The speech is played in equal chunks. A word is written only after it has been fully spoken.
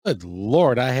Good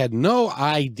Lord, I had no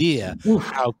idea Oof.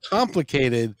 how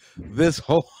complicated this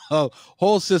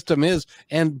whole system is.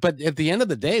 And but at the end of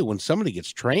the day, when somebody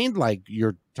gets trained like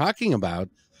you're talking about,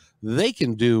 they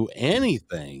can do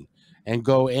anything and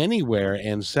go anywhere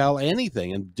and sell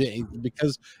anything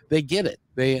because they get it.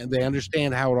 They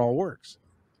understand how it all works.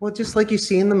 Well, just like you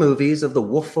see in the movies of the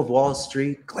Wolf of Wall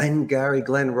Street, Glenn Gary,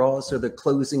 Glenn Ross, or the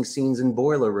closing scenes in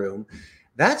Boiler Room,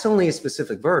 that's only a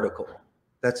specific vertical.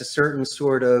 That's a certain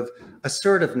sort of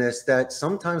assertiveness that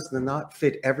sometimes does not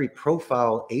fit every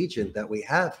profile agent that we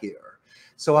have here.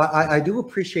 So I do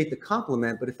appreciate the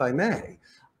compliment, but if I may,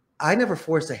 I never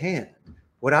force a hand.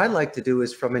 What I like to do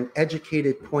is from an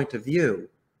educated point of view,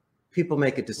 people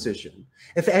make a decision.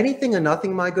 If anything or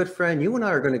nothing, my good friend, you and I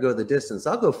are going to go the distance.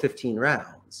 I'll go 15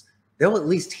 rounds. They'll at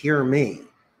least hear me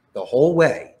the whole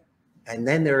way. And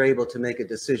then they're able to make a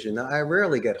decision. Now, I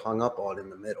rarely get hung up on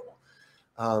in the middle.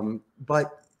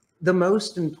 But the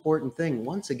most important thing,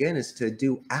 once again, is to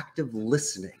do active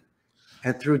listening.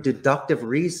 And through deductive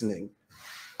reasoning,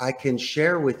 I can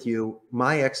share with you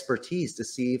my expertise to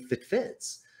see if it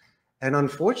fits. And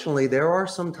unfortunately, there are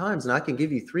some times, and I can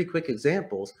give you 3 quick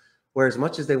examples, where as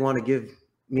much as they want to give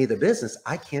me the business,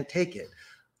 I can't take it.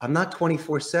 I'm not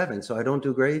 24/7, so I don't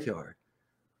do graveyard.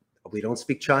 We don't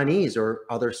speak Chinese or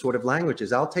other sort of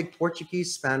languages. I'll take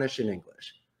Portuguese, Spanish, and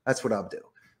English. That's what I'll do.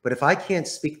 But if I can't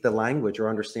speak the language or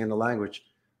understand the language,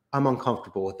 I'm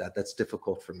uncomfortable with that. That's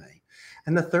difficult for me.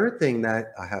 And the third thing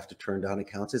that I have to turn down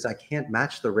accounts is I can't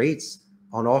match the rates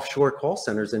on offshore call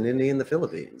centers in India and the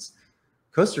Philippines.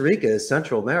 Costa Rica is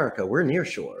Central America. We're near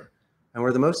shore, and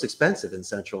we're the most expensive in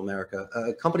Central America.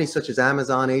 Companies such as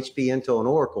Amazon, HP, Intel, and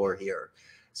Oracle are here.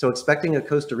 So expecting a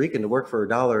Costa Rican to work for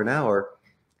 $1 an hour,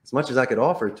 as much as I could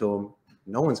offer to them,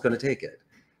 no one's going to take it.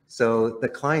 So the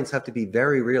clients have to be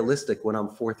very realistic when I'm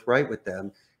forthright with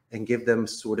them and give them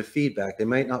sort of feedback. They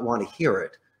might not want to hear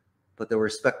it, but they'll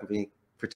respect me